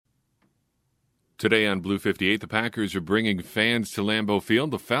Today on Blue 58, the Packers are bringing fans to Lambeau Field.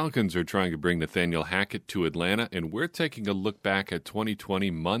 The Falcons are trying to bring Nathaniel Hackett to Atlanta, and we're taking a look back at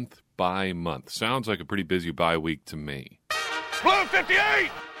 2020 month by month. Sounds like a pretty busy bye week to me. Blue 58!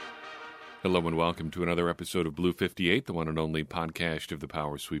 Hello and welcome to another episode of Blue 58, the one and only podcast of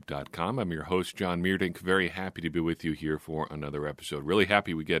thepowersweep.com. I'm your host, John Meerdink. Very happy to be with you here for another episode. Really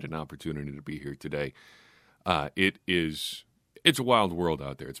happy we get an opportunity to be here today. It's a wild world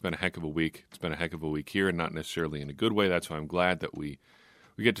out there. It's been a heck of a week. It's been a heck of a week here, and not necessarily in a good way. That's why I'm glad that we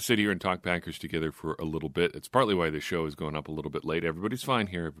get to sit here and talk Packers together for a little bit. It's partly why the show is going up a little bit late. Everybody's fine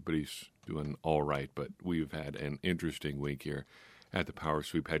here. Everybody's doing all right, but we've had an interesting week here at the Power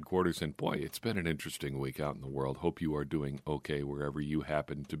Sweep headquarters, and boy, it's been an interesting week out in the world. Hope you are doing okay wherever you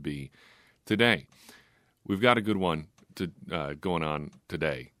happen to be today. We've got a good one going on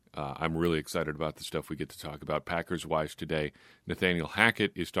today. I'm really excited about the stuff we get to talk about. Packers-wise today, Nathaniel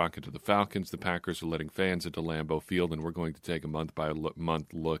Hackett is talking to the Falcons. The Packers are letting fans into Lambeau Field, and we're going to take a month-by-month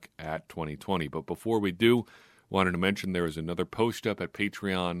look at 2020. But before we do, wanted to mention there is another post up at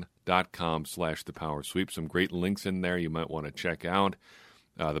patreon.com/thepowersweep. Some great links in there you might want to check out.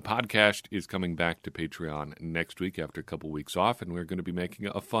 The podcast is coming back to Patreon next week after a couple weeks off, and we're going to be making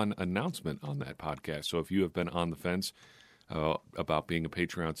a fun announcement on that podcast. So if you have been on the fence about being a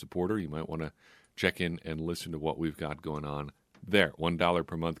Patreon supporter, you might want to check in and listen to what we've got going on there. $1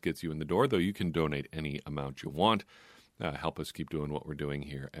 per month gets you in the door, though you can donate any amount you want. Help us keep doing what we're doing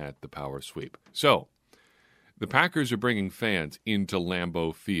here at the Power Sweep. So, the Packers are bringing fans into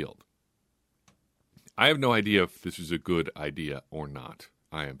Lambeau Field. I have no idea if this is a good idea or not.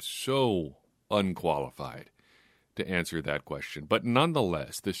 I am so unqualified to answer that question. But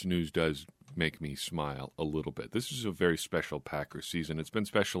nonetheless, this news does make me smile a little bit. This is a very special Packers season. It's been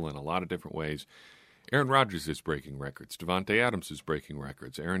special in a lot of different ways. Aaron Rodgers is breaking records. Davante Adams is breaking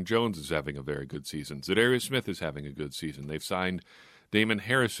records. Aaron Jones is having a very good season. Za'Darius Smith is having a good season. They've signed Damon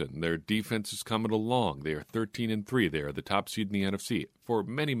Harrison. Their defense is coming along. They are 13-3. They are the top seed in the NFC. For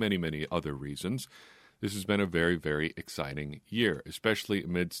many, many, many other reasons, this has been a very, very exciting year, especially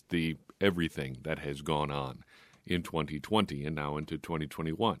amidst the everything that has gone on in 2020 and now into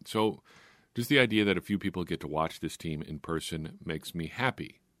 2021. So just the idea that a few people get to watch this team in person makes me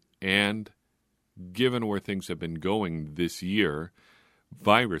happy. And given where things have been going this year,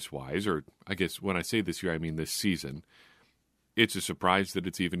 virus-wise, or I guess when I say this year, I mean this season, it's a surprise that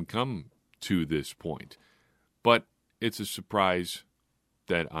it's even come to this point. But it's a surprise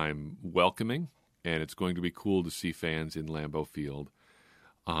that I'm welcoming, and it's going to be cool to see fans in Lambeau Field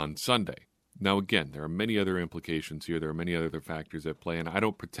on Sunday. Now, again, there are many other implications here. There are many other factors at play, and I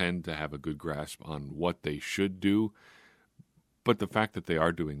don't pretend to have a good grasp on what they should do. But the fact that they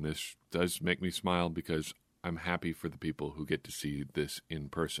are doing this does make me smile because I'm happy for the people who get to see this in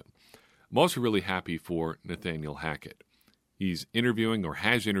person. I'm also really happy for Nathaniel Hackett. He's interviewing or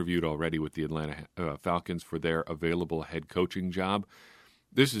has interviewed already with the Atlanta Falcons for their available head coaching job.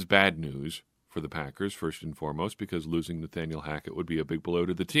 This is bad news for the Packers, first and foremost, because losing Nathaniel Hackett would be a big blow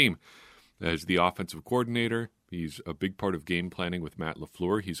to the team. As the offensive coordinator, he's a big part of game planning with Matt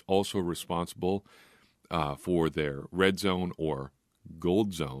LaFleur. He's also responsible for their red zone or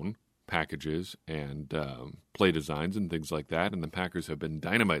gold zone packages and play designs and things like that. And the Packers have been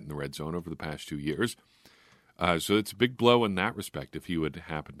dynamite in the red zone over the past 2 years. So it's a big blow in that respect if he would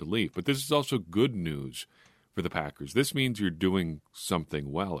happen to leave. But this is also good news for the Packers. This means you're doing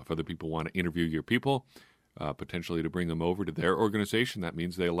something well. If other people want to interview your people, potentially to bring them over to their organization, that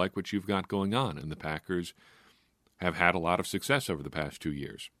means they like what you've got going on. And the Packers have had a lot of success over the past 2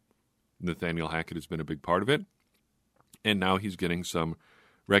 years. Nathaniel Hackett has been a big part of it, and now he's getting some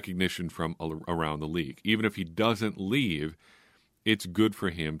recognition from around the league. Even if he doesn't leave, it's good for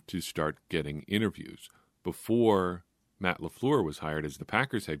him to start getting interviews. Before Matt LaFleur was hired as the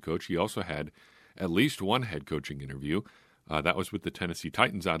Packers head coach, he also had at least one head coaching interview. That was with the Tennessee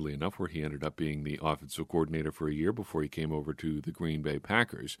Titans, oddly enough, where he ended up being the offensive coordinator for a year before he came over to the Green Bay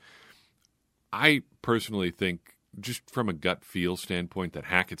Packers. I personally think, just from a gut feel standpoint, that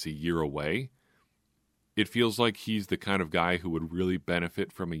Hackett's a year away. It feels like he's the kind of guy who would really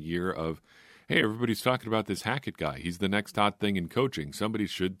benefit from a year of, hey, everybody's talking about this Hackett guy. He's the next hot thing in coaching. Somebody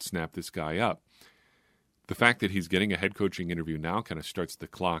should snap this guy up. The fact that he's getting a head coaching interview now kind of starts the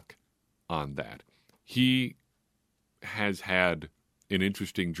clock on that. He has had an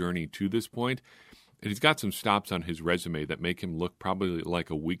interesting journey to this point, and he's got some stops on his resume that make him look probably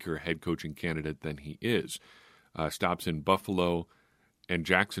like a weaker head coaching candidate than he is. Stops in Buffalo and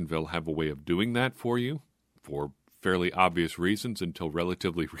Jacksonville have a way of doing that for you for fairly obvious reasons until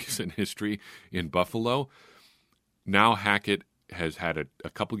relatively recent history in Buffalo. Now Hackett has had a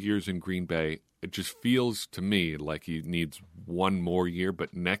couple years in Green Bay. It just feels to me like he needs one more year,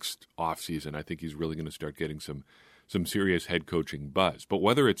 but next offseason, I think he's really going to start getting some serious head coaching buzz. But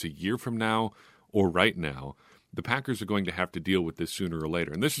whether it's a year from now or right now, the Packers are going to have to deal with this sooner or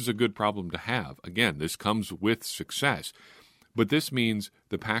later. And this is a good problem to have. Again, this comes with success. But this means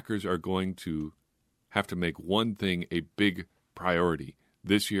the Packers are going to have to make one thing a big priority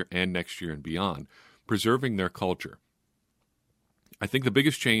this year and next year and beyond, preserving their culture. I think the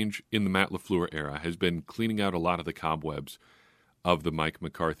biggest change in the Matt LaFleur era has been cleaning out a lot of the cobwebs of the Mike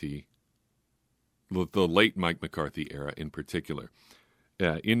McCarthy, the late Mike McCarthy era in particular.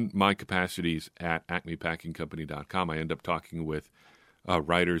 In my capacities at AcmePackingCompany.com, I end up talking with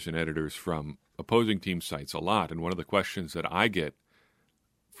writers and editors from opposing team sites a lot, and one of the questions that I get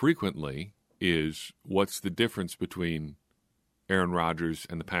frequently is, what's the difference between Aaron Rodgers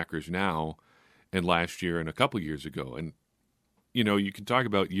and the Packers now and last year and a couple years ago? And you know, you can talk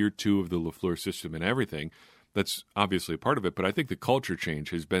about year 2 of the LaFleur system and everything. That's obviously a part of it, but I think the culture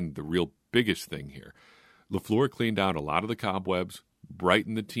change has been the real biggest thing here. LaFleur cleaned out a lot of the cobwebs,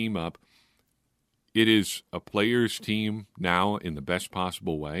 brightened the team up. It is a player's team now in the best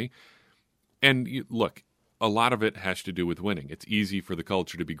possible way. And look, a lot of it has to do with winning. It's easy for the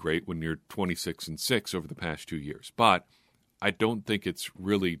culture to be great when you're 26-6 over the past 2 years. But I don't think it's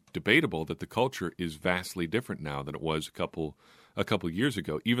really debatable that the culture is vastly different now than it was a couple years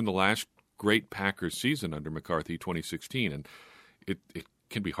ago. Even the last great Packers season under McCarthy, 2016, and it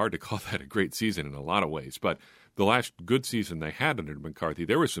can be hard to call that a great season in a lot of ways, but the last good season they had under McCarthy,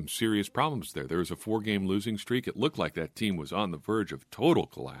 there were some serious problems there. There was a 4-game losing streak. It looked like that team was on the verge of total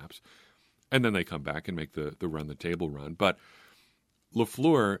collapse, and then they come back and make the run-the-table run. But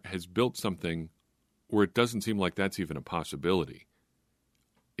LaFleur has built something where it doesn't seem like that's even a possibility.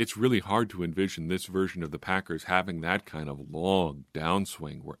 It's really hard to envision this version of the Packers having that kind of long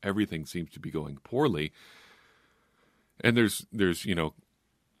downswing where everything seems to be going poorly. And there's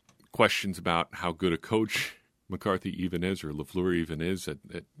questions about how good a coach McCarthy even is, or LaFleur even is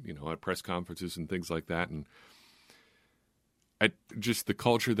at press conferences and things like that. And just the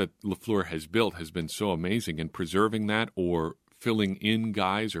culture that LaFleur has built has been so amazing, and preserving that or filling in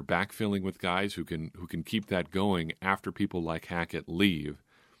guys or backfilling with guys who can keep that going after people like Hackett leave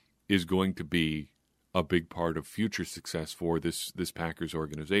is going to be a big part of future success for this Packers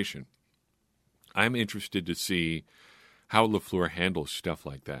organization. I'm interested to see how LaFleur handles stuff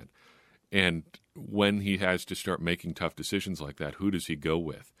like that. And when he has to start making tough decisions like that, who does he go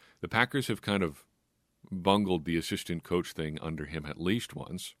with? The Packers have kind of bungled the assistant coach thing under him at least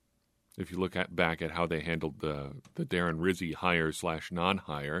once. If you look back at how they handled the Darren Rizzi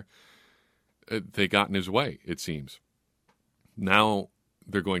hire/non-hire, they got in his way, it seems. Now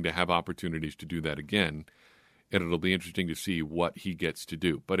they're going to have opportunities to do that again, and it'll be interesting to see what he gets to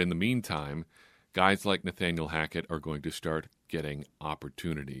do. But in the meantime, guys like Nathaniel Hackett are going to start getting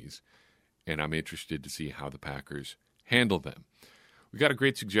opportunities, and I'm interested to see how the Packers handle them. We got a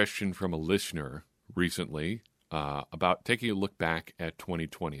great suggestion from a listener recently about taking a look back at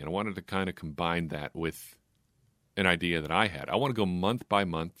 2020, and I wanted to kind of combine that with an idea that I had. I want to go month by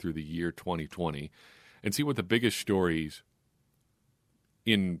month through the year 2020 and see what the biggest stories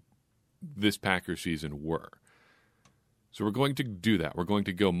in this Packers season were. So we're going to do that. We're going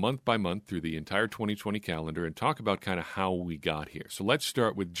to go month by month through the entire 2020 calendar and talk about kind of how we got here. So let's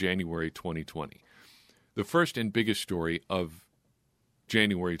start with January 2020. The first and biggest story of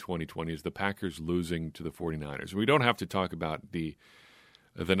January 2020 is the Packers losing to the 49ers. We don't have to talk about the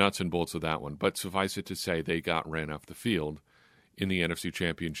nuts and bolts of that one, but suffice it to say they got ran off the field in the NFC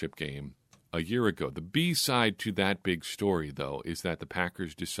Championship game a year ago. The B-side to that big story, though, is that the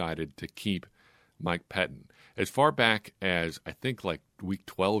Packers decided to keep Mike Pettine. As far back as, I think, like week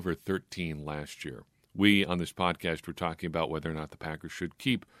 12 or 13 last year, we on this podcast were talking about whether or not the Packers should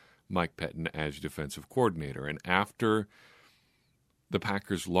keep Mike Pettine as defensive coordinator. And after the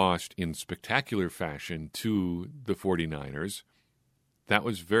Packers lost in spectacular fashion to the 49ers, that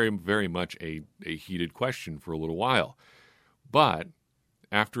was very, very much a heated question for a little while. But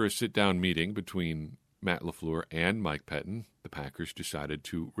after a sit-down meeting between Matt LaFleur and Mike Pettine, the Packers decided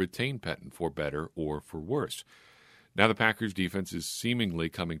to retain Pettine for better or for worse. Now the Packers' defense is seemingly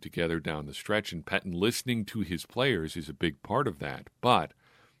coming together down the stretch, and Pettine listening to his players is a big part of that. But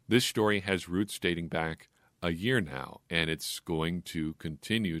this story has roots dating back a year now, and it's going to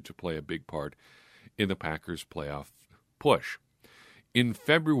continue to play a big part in the Packers' playoff push. In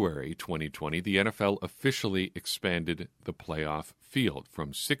February 2020, the NFL officially expanded the playoff field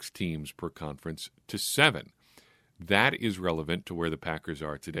from 6 teams per conference to 7. That is relevant to where the Packers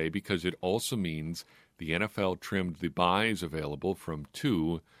are today because it also means the NFL trimmed the buys available from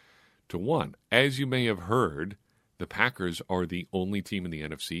 2 to 1. As you may have heard, the Packers are the only team in the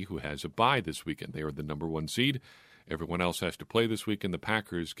NFC who has a bye this weekend. They are the number 1 seed. Everyone else has to play this weekend. The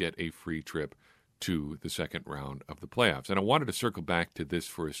Packers get a free trip to the second round of the playoffs. And I wanted to circle back to this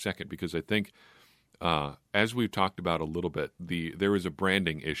for a second because I think, as we've talked about a little bit, there is a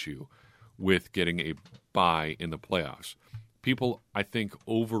branding issue with getting a bye in the playoffs. People, I think,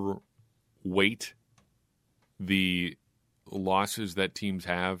 overweight the losses that teams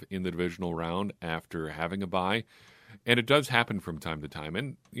have in the divisional round after having a bye. And it does happen from time to time.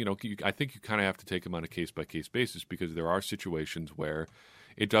 And, I think you kind of have to take them on a case-by-case basis because there are situations where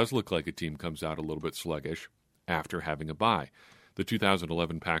it does look like a team comes out a little bit sluggish after having a bye. The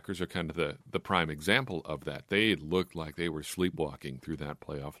 2011 Packers are kind of the prime example of that. They looked like they were sleepwalking through that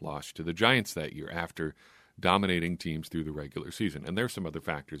playoff loss to the Giants that year after dominating teams through the regular season. And there's some other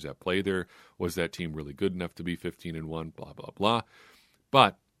factors at play there. Was that team really good enough to be 15-1? Blah, blah, blah.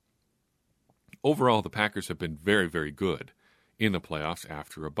 But overall, the Packers have been very, very good in the playoffs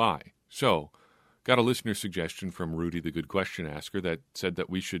after a bye. So, got a listener suggestion from Rudy, the good question asker, that said that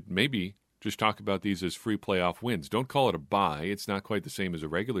we should maybe just talk about these as free playoff wins. Don't call it a bye. It's not quite the same as a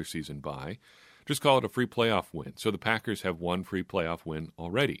regular season bye. Just call it a free playoff win. So the Packers have one free playoff win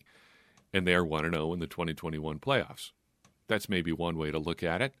already, and they are 1-0 in the 2021 playoffs. That's maybe one way to look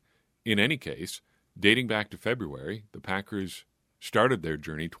at it. In any case, dating back to February, the Packers started their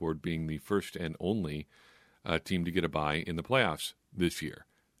journey toward being the first and only team to get a bye in the playoffs this year.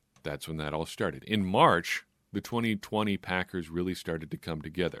 That's when that all started. In March, the 2020 Packers really started to come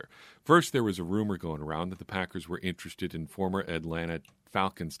together. First, there was a rumor going around that the Packers were interested in former Atlanta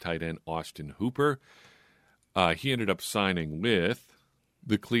Falcons tight end Austin Hooper. He ended up signing with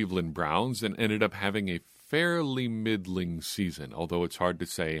the Cleveland Browns and ended up having a fairly middling season, although it's hard to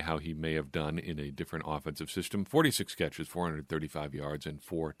say how he may have done in a different offensive system. 46 catches, 435 yards, and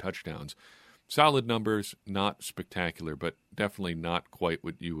 4 touchdowns. Solid numbers, not spectacular, but definitely not quite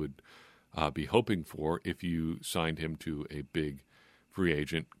what you would be hoping for if you signed him to a big free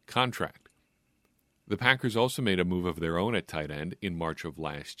agent contract. The Packers also made a move of their own at tight end in March of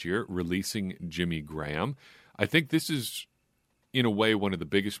last year, releasing Jimmy Graham. I think this is, in a way, one of the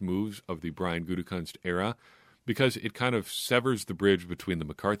biggest moves of the Brian Gutekunst era because it kind of severs the bridge between the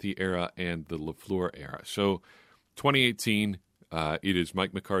McCarthy era and the LaFleur era. So 2018, it is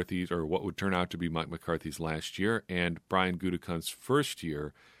Mike McCarthy's, or what would turn out to be Mike McCarthy's last year, and Brian Gutekunst's first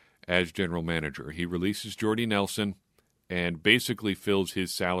year as general manager. He releases Jordy Nelson and basically fills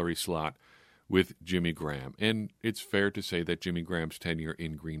his salary slot with Jimmy Graham. And it's fair to say that Jimmy Graham's tenure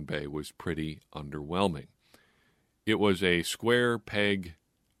in Green Bay was pretty underwhelming. It was a square peg,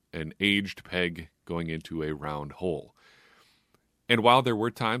 an aged peg going into a round hole. And while there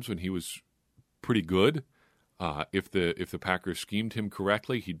were times when he was pretty good, if the Packers schemed him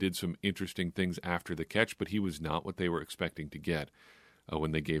correctly, he did some interesting things after the catch, but he was not what they were expecting to get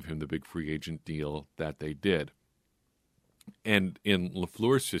when they gave him the big free agent deal that they did. And in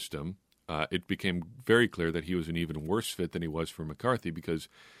LaFleur's system, it became very clear that he was an even worse fit than he was for McCarthy because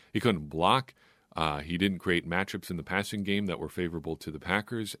he couldn't block, he didn't create matchups in the passing game that were favorable to the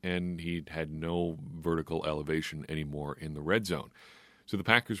Packers, and he had no vertical elevation anymore in the red zone. So the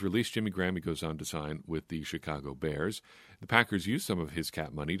Packers released Jimmy Graham. He goes on to sign with the Chicago Bears. The Packers used some of his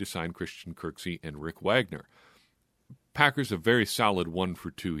cap money to sign Christian Kirksey and Rick Wagner. Packers a very solid 1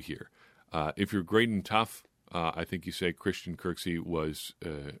 for 2 here. If you're grading tough, I think you say Christian Kirksey was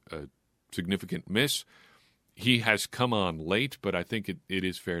a significant miss. He has come on late, but I think it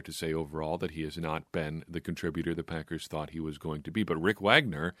is fair to say overall that he has not been the contributor the Packers thought he was going to be. But Rick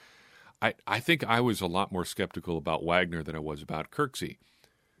Wagner, I think I was a lot more skeptical about Wagner than I was about Kirksey.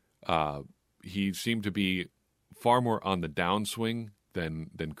 He seemed to be far more on the downswing than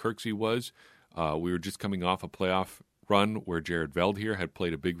Kirksey was. We were just coming off a playoff run where Jared Veldheer had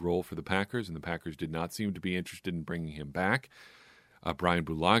played a big role for the Packers, and the Packers did not seem to be interested in bringing him back. Brian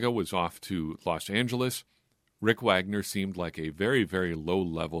Bulaga was off to Los Angeles. Rick Wagner seemed like a very, very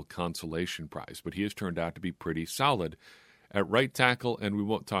low-level consolation prize, but he has turned out to be pretty solid at right tackle, and we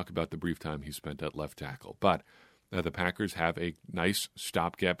won't talk about the brief time he spent at left tackle. But the Packers have a nice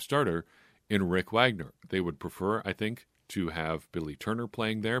stopgap starter in Rick Wagner. They would prefer, I think, to have Billy Turner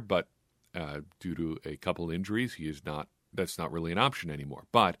playing there, but due to a couple injuries, that's not really an option anymore.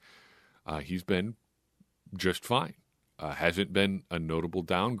 But he's been just fine. Hasn't been a notable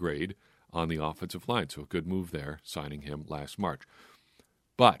downgrade on the offensive line, so a good move there, signing him last March.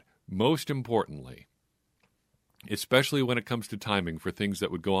 But most importantly, especially when it comes to timing for things that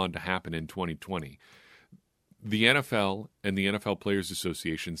would go on to happen in 2020, The NFL and the NFL Players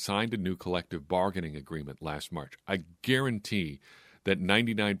Association signed a new collective bargaining agreement last March. I guarantee that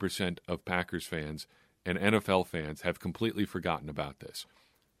 99% of Packers fans and NFL fans have completely forgotten about this.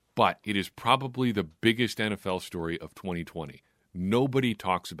 But it is probably the biggest NFL story of 2020. Nobody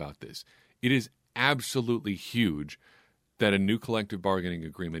talks about this. It is absolutely huge that a new collective bargaining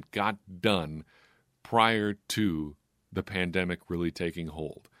agreement got done prior to the pandemic really taking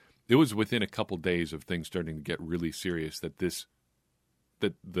hold. It was within a couple days of things starting to get really serious that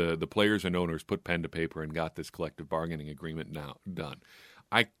the players and owners put pen to paper and got this collective bargaining agreement now done.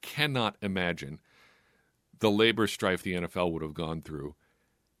 I cannot imagine the labor strife the NFL would have gone through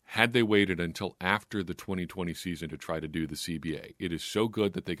had they waited until after the 2020 season to try to do the CBA. It is so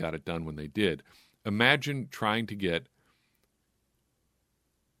good that they got it done when they did. Imagine trying to get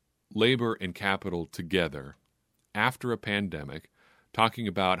labor and capital together after a pandemic, talking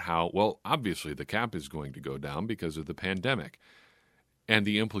about how, well, obviously the cap is going to go down because of the pandemic, and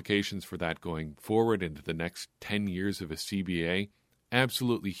the implications for that going forward into the next 10 years of a CBA.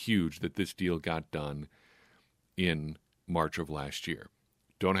 Absolutely huge that this deal got done in March of last year.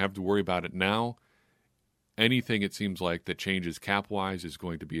 Don't have to worry about it now. Anything it seems like that changes cap-wise is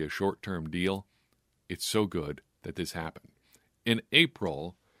going to be a short-term deal. It's so good that this happened. In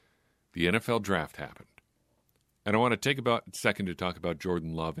April, the NFL draft happened. And I want to take about a second to talk about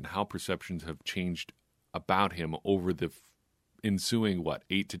Jordan Love and how perceptions have changed about him over the ensuing,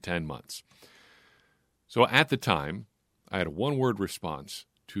 8 to 10 months. So at the time, I had a one-word response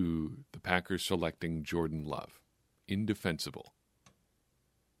to the Packers selecting Jordan Love. Indefensible.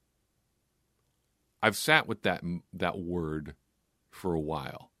 I've sat with that word for a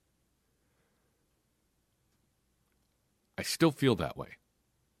while. I still feel that way.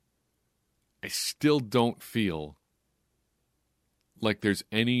 I still don't feel like there's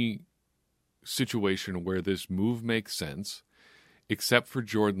any situation where this move makes sense except for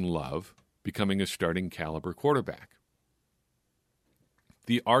Jordan Love becoming a starting caliber quarterback.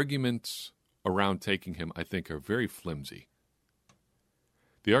 The arguments around taking him, I think, are very flimsy.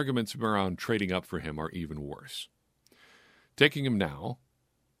 The arguments around trading up for him are even worse. Taking him now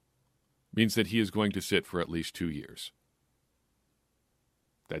means that he is going to sit for at least 2 years.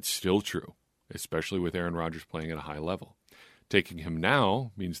 That's still true, especially with Aaron Rodgers playing at a high level. Taking him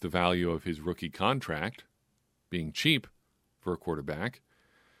now means the value of his rookie contract, being cheap for a quarterback,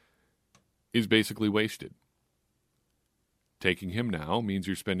 is basically wasted. Taking him now means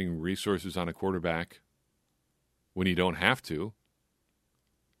you're spending resources on a quarterback when you don't have to,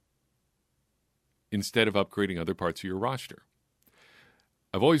 instead of upgrading other parts of your roster.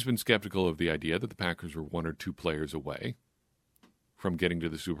 I've always been skeptical of the idea that the Packers were 1 or 2 players away from getting to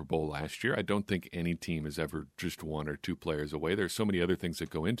the Super Bowl last year. I don't think any team is ever just 1 or 2 players away. There's so many other things that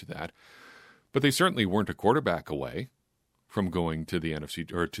go into that. But they certainly weren't a quarterback away from going to the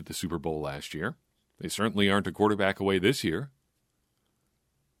NFC or to the Super Bowl last year. They certainly aren't a quarterback away this year.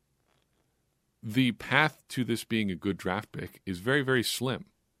 The path to this being a good draft pick is very, very slim.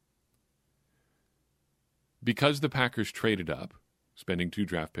 Because the Packers traded up, spending 2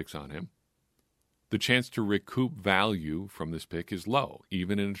 draft picks on him, the chance to recoup value from this pick is low.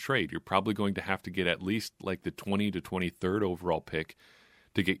 Even in a trade, you're probably going to have to get at least like the 20 to 23rd overall pick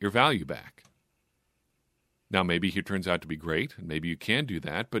to get your value back. Now, maybe he turns out to be great, and maybe you can do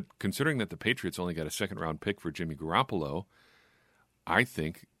that, but considering that the Patriots only got a second-round pick for Jimmy Garoppolo, I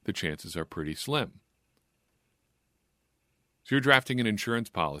think the chances are pretty slim. So you're drafting an insurance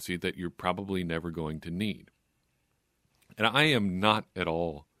policy that you're probably never going to need. And I am not at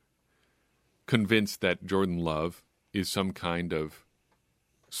all convinced that Jordan Love is some kind of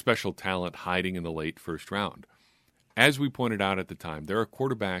special talent hiding in the late first round. As we pointed out at the time, there are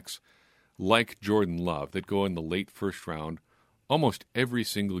quarterbacks like Jordan Love that go in the late first round almost every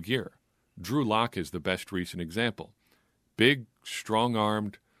single year. Drew Lock is the best recent example. Big,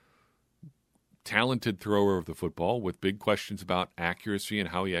 strong-armed, talented thrower of the football with big questions about accuracy and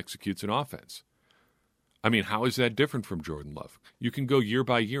how he executes an offense. I mean, how is that different from Jordan Love? You can go year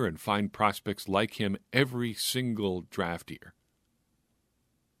by year and find prospects like him every single draft year.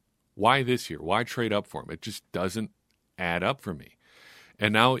 Why this year? Why trade up for him? It just doesn't add up for me.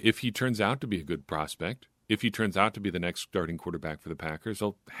 And now if he turns out to be a good prospect, if he turns out to be the next starting quarterback for the Packers,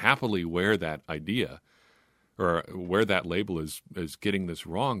 I'll happily wear that idea or wear that label as getting this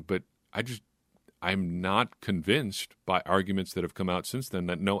wrong. But I'm not convinced by arguments that have come out since then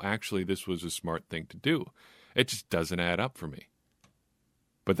that no, actually this was a smart thing to do. It just doesn't add up for me.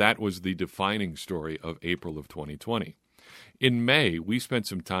 But that was the defining story of April of 2020. In May, we spent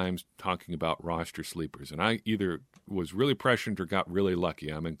some time talking about roster sleepers, and I either was really prescient or got really lucky.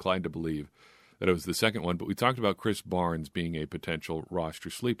 I'm inclined to believe that it was the second one, but we talked about Chris Barnes being a potential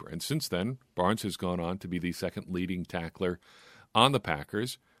roster sleeper. And since then, Barnes has gone on to be the second leading tackler on the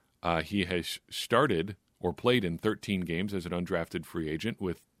Packers. He has started or played in 13 games as an undrafted free agent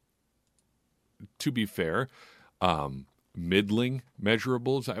with, to be fair, middling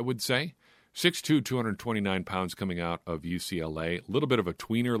measurables, I would say. 6'2", 229 pounds coming out of UCLA. A little bit of a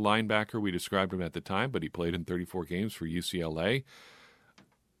tweener linebacker, we described him at the time, but he played in 34 games for UCLA.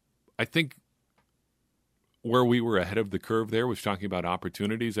 I think where we were ahead of the curve there was talking about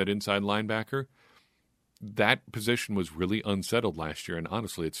opportunities at inside linebacker. That position was really unsettled last year, and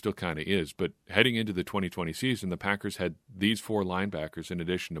honestly, it still kind of is. But heading into the 2020 season, the Packers had these four linebackers in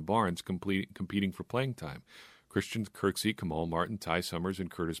addition to Barnes competing for playing time. Christian Kirksey, Kamal Martin, Ty Summers,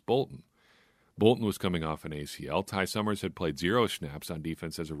 and Curtis Bolton. Bolton was coming off an ACL. Ty Summers had played 0 snaps on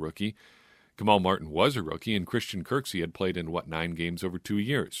defense as a rookie. Kamal Martin was a rookie, and Christian Kirksey had played in, 9 games over 2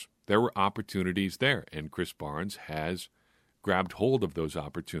 years. There were opportunities there, and Chris Barnes has grabbed hold of those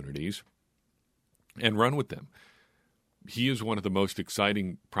opportunities and run with them. He is one of the most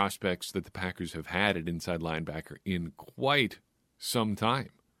exciting prospects that the Packers have had at inside linebacker in quite some time.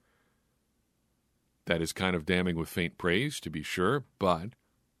 That is kind of damning with faint praise, to be sure, but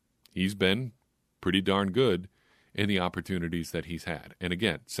he's been pretty darn good in the opportunities that he's had. And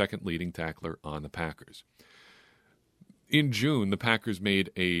again, second leading tackler on the Packers. In June, the Packers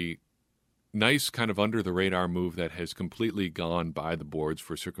made a nice kind of under-the-radar move that has completely gone by the boards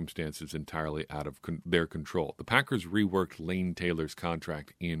for circumstances entirely out of their control. The Packers reworked Lane Taylor's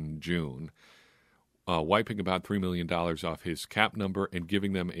contract in June, wiping about $3 million off his cap number and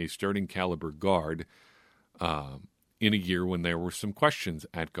giving them a starting caliber guard in a year when there were some questions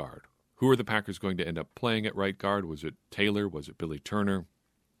at guard. Who are the Packers going to end up playing at right guard? Was it Taylor? Was it Billy Turner?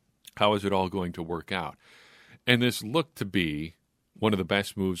 How is it all going to work out? And this looked to be one of the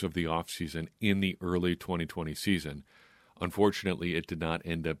best moves of the offseason in the early 2020 season. Unfortunately, it did not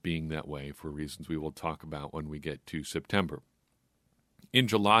end up being that way for reasons we will talk about when we get to September. In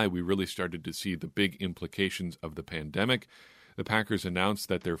July, we really started to see the big implications of the pandemic. The Packers announced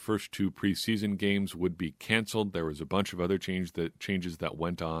that their first 2 preseason games would be canceled. There was a bunch of other changes that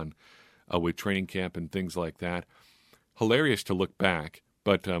went on with training camp and things like that. Hilarious to look back.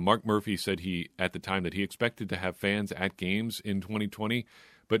 But Mark Murphy said at the time that he expected to have fans at games in 2020,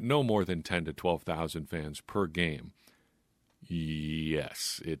 but no more than 10 to 12,000 fans per game.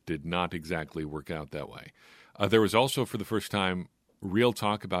 Yes, it did not exactly work out that way. There was also, for the first time, real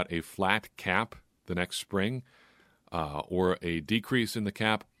talk about a flat cap the next spring or a decrease in the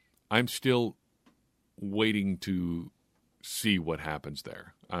cap. I'm still waiting to see what happens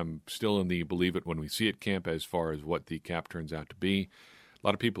there. I'm still in the believe it when we see it camp as far as what the cap turns out to be. A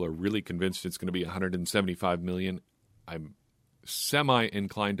lot of people are really convinced it's going to be $175 million. I'm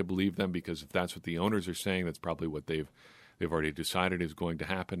semi-inclined to believe them because if that's what the owners are saying, that's probably what they've already decided is going to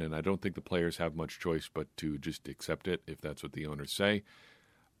happen, and I don't think the players have much choice but to just accept it if that's what the owners say.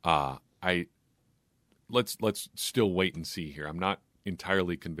 Let's still wait and see here. I'm not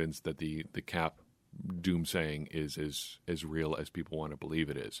entirely convinced that the cap doomsaying is as real as people want to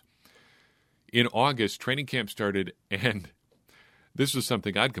believe it is. In August, training camp started, and this was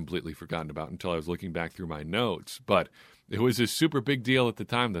something I'd completely forgotten about until I was looking back through my notes, but it was a super big deal at the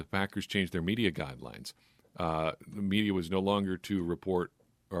time that the Packers changed their media guidelines. The media was no longer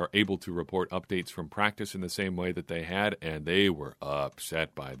able to report updates from practice in the same way that they had, and they were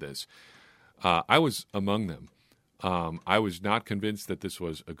upset by this. I was among them. I was not convinced that this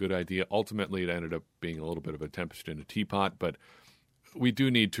was a good idea. Ultimately, it ended up being a little bit of a tempest in a teapot, but we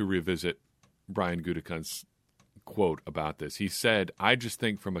do need to revisit Brian Gutekunst's quote about this. He said, "I just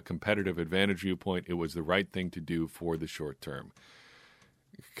think from a competitive advantage viewpoint, it was the right thing to do for the short term."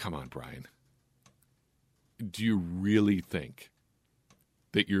 Come on, Brian. Do you really think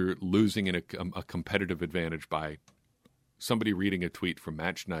that you're losing a competitive advantage by somebody reading a tweet from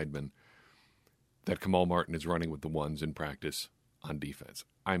Matt Schneidman that Kamal Martin is running with the ones in practice on defense?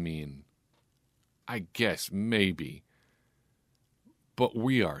 I mean, I guess maybe, but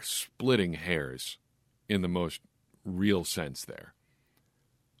we are splitting hairs in the most real sense there.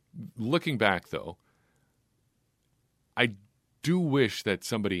 Looking back, though, I do wish that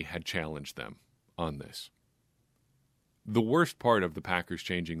somebody had challenged them on this. The worst part of the Packers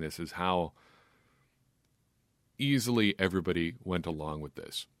changing this is how easily everybody went along with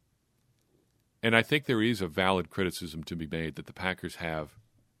this. And I think there is a valid criticism to be made that the Packers have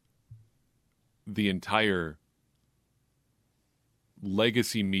the entire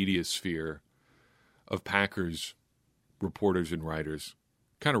legacy media sphere of Packers reporters and writers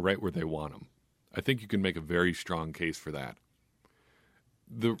kind of right where they want them. I think you can make a very strong case for that.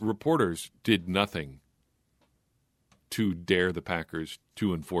 the reporters did nothing to dare the Packers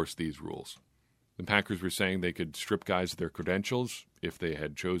to enforce these rules. The Packers were saying they could strip guys of their credentials if they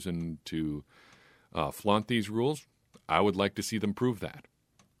had chosen to flaunt these rules. I would like to see them prove that.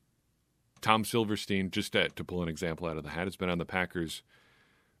 Tom Silverstein, just to pull an example out of the hat, has been on the Packers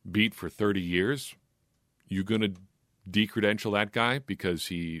beat for 30 years. You going to decredential that guy because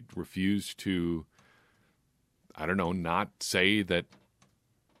he refused to, I don't know, not say that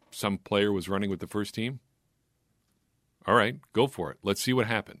some player was running with the first team? All right, go for it. Let's see what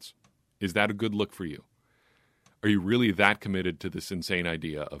happens. Is that a good look for you? Are you really that committed to this insane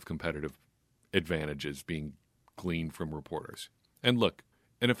idea of competitive advantages being gleaned from reporters? And look,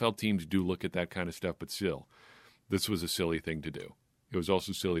 NFL teams do look at that kind of stuff, but still, this was a silly thing to do. It was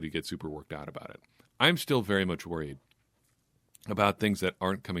also silly to get super worked out about it. I'm still very much worried about things that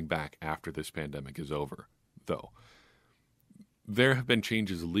aren't coming back after this pandemic is over, though. There have been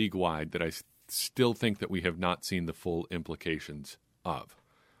changes league-wide that I still think that we have not seen the full implications of.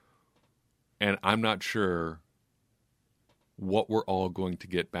 And I'm not sure what we're all going to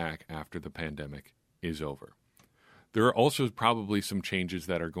get back after the pandemic is over. There are also probably some changes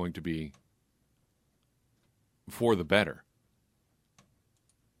that are going to be for the better.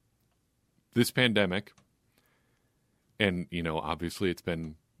 This pandemic, and, obviously it's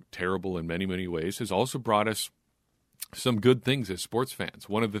been terrible in many, many ways, has also brought us some good things as sports fans.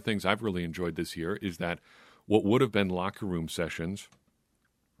 One of the things I've really enjoyed this year is that what would have been locker room sessions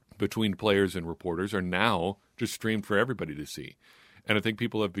between players and reporters are now just streamed for everybody to see. And I think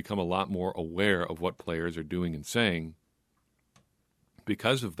people have become a lot more aware of what players are doing and saying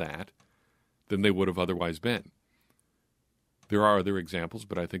because of that than they would have otherwise been. There are other examples,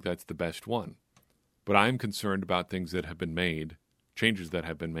 but I think that's the best one. But I'm concerned about things that have been made, changes that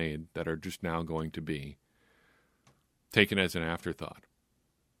have been made, that are just now going to be taken as an afterthought.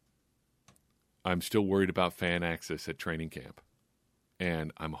 I'm still worried about fan access at training camp.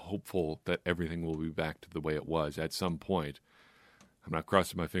 And I'm hopeful that everything will be back to the way it was at some point. I'm not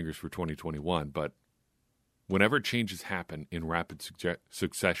crossing my fingers for 2021, but whenever changes happen in rapid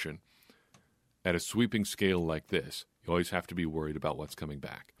succession at a sweeping scale like this, you always have to be worried about what's coming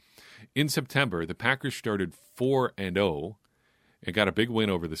back. In September, the Packers started 4-0 and got a big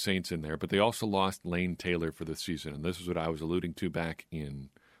win over the Saints in there, but they also lost Lane Taylor for the season. And this is what I was alluding to back in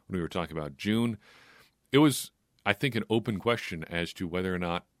when we were talking about June. It was, I think, an open question as to whether or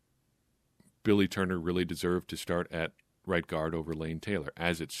not Billy Turner really deserved to start at right guard over Lane Taylor.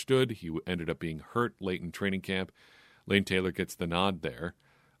 As it stood, he ended up being hurt late in training camp. Lane Taylor gets the nod there.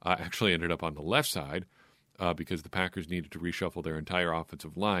 Actually ended up on the left side because the Packers needed to reshuffle their entire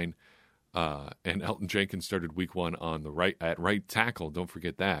offensive line. And Elton Jenkins started week one on the right tackle. Don't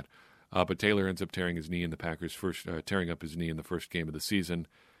forget that. But Taylor ends up tearing up his knee in the first game of the season.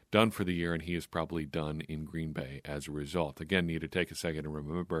 Done for the year, and he is probably done in Green Bay as a result. Again, need to take a second and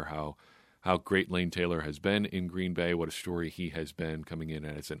remember how great Lane Taylor has been in Green Bay, what a story he has been coming in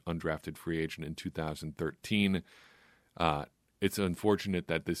as an undrafted free agent in 2013. It's unfortunate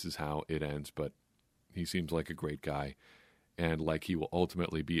that this is how it ends, but he seems like a great guy and like he will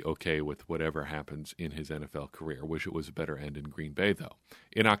ultimately be okay with whatever happens in his NFL career. Wish it was a better end in Green Bay, though.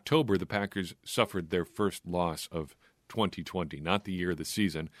 In October, the Packers suffered their first loss of 2020, not the year of the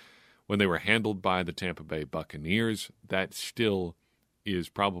season, when they were handled by the Tampa Bay Buccaneers. That still is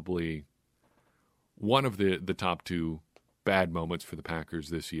probably one of the top two bad moments for the Packers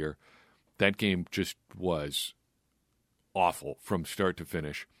this year. That game just was awful from start to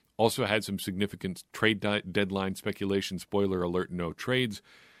finish. Also had some significant trade deadline speculation. Spoiler alert, no trades.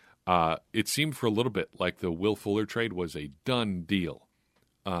 It seemed for a little bit like the Will Fuller trade was a done deal.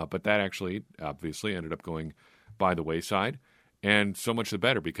 But that actually, obviously, ended up going by the wayside. And so much the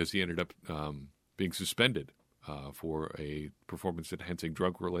better because he ended up being suspended for a performance-enhancing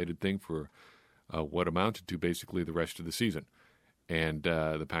drug-related thing for what amounted to basically the rest of the season. And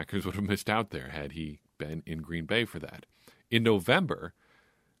the Packers would have missed out there had he been in Green Bay for that. In November,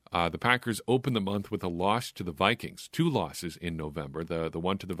 the Packers opened the month with a loss to the Vikings. 2 losses in November, the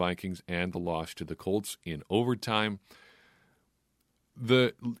one to the Vikings and the loss to the Colts in overtime.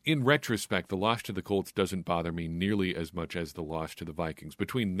 In retrospect, the loss to the Colts doesn't bother me nearly as much as the loss to the Vikings.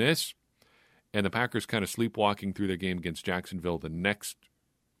 Between this and the Packers kind of sleepwalking through their game against Jacksonville the next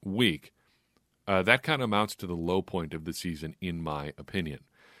week, that kind of amounts to the low point of the season, in my opinion.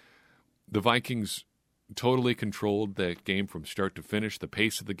 The Vikings totally controlled the game from start to finish, the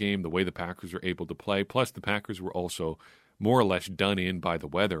pace of the game, the way the Packers were able to play. Plus, the Packers were also more or less done in by the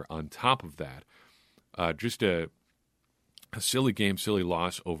weather on top of that. Just a A silly game, silly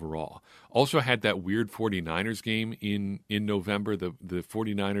loss overall. Also had that weird 49ers game in November. The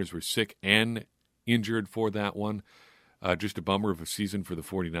 49ers were sick and injured for that one. Just a bummer of a season for the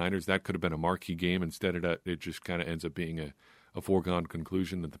 49ers. That could have been a marquee game. Instead of that, it just kind of ends up being a foregone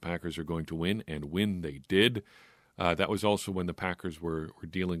conclusion that the Packers are going to win, and win they did. That was also when the Packers were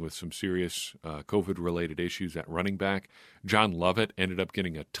dealing with some serious COVID-related issues at running back. John Lovett ended up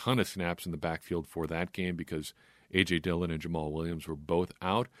getting a ton of snaps in the backfield for that game because A.J. Dillon and Jamal Williams were both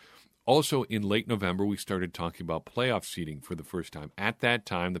out. Also, in late November, we started talking about playoff seeding for the first time. At that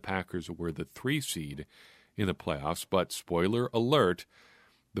time, the Packers were the 3 seed in the playoffs, but spoiler alert,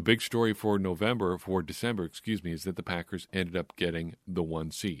 the big story for December, is that the Packers ended up getting the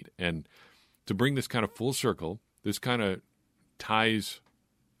 1 seed. And to bring this kind of full circle, this kind of ties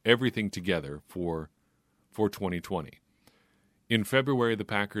everything together for 2020. In February, the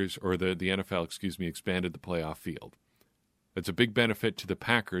Packers, or the NFL, expanded the playoff field. That's a big benefit to the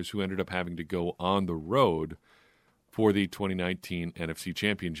Packers, who ended up having to go on the road for the 2019 NFC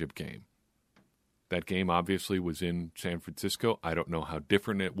Championship game. That game obviously was in San Francisco. I don't know how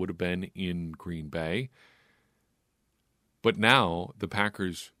different it would have been in Green Bay. But now the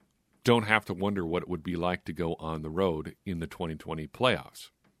Packers don't have to wonder what it would be like to go on the road in the 2020 playoffs.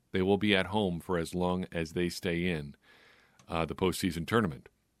 They will be at home for as long as they stay in the postseason tournament.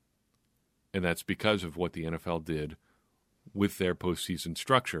 And that's because of what the NFL did with their postseason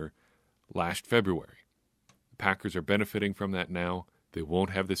structure last February. The Packers are benefiting from that now. They won't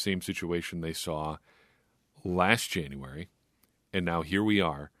have the same situation they saw last January. And now here we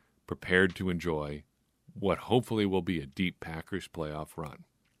are, prepared to enjoy what hopefully will be a deep Packers playoff run.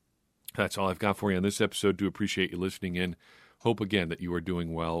 That's all I've got for you on this episode. Do appreciate you listening in. Hope again that you are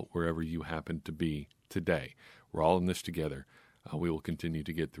doing well wherever you happen to be today. We're all in this together. We will continue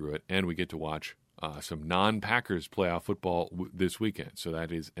to get through it, and we get to watch some non-Packers playoff football this weekend. So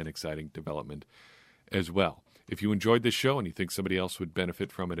that is an exciting development as well. If you enjoyed this show and you think somebody else would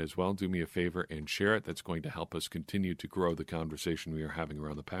benefit from it as well, do me a favor and share it. That's going to help us continue to grow the conversation we are having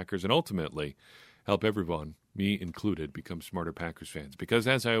around the Packers, and ultimately help everyone, me included, become smarter Packers fans. Because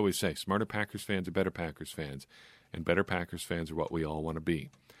as I always say, smarter Packers fans are better Packers fans, and better Packers fans are what we all want to be.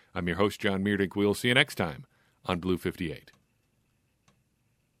 I'm your host, John Meerdink. We'll see you next time on Blue 58.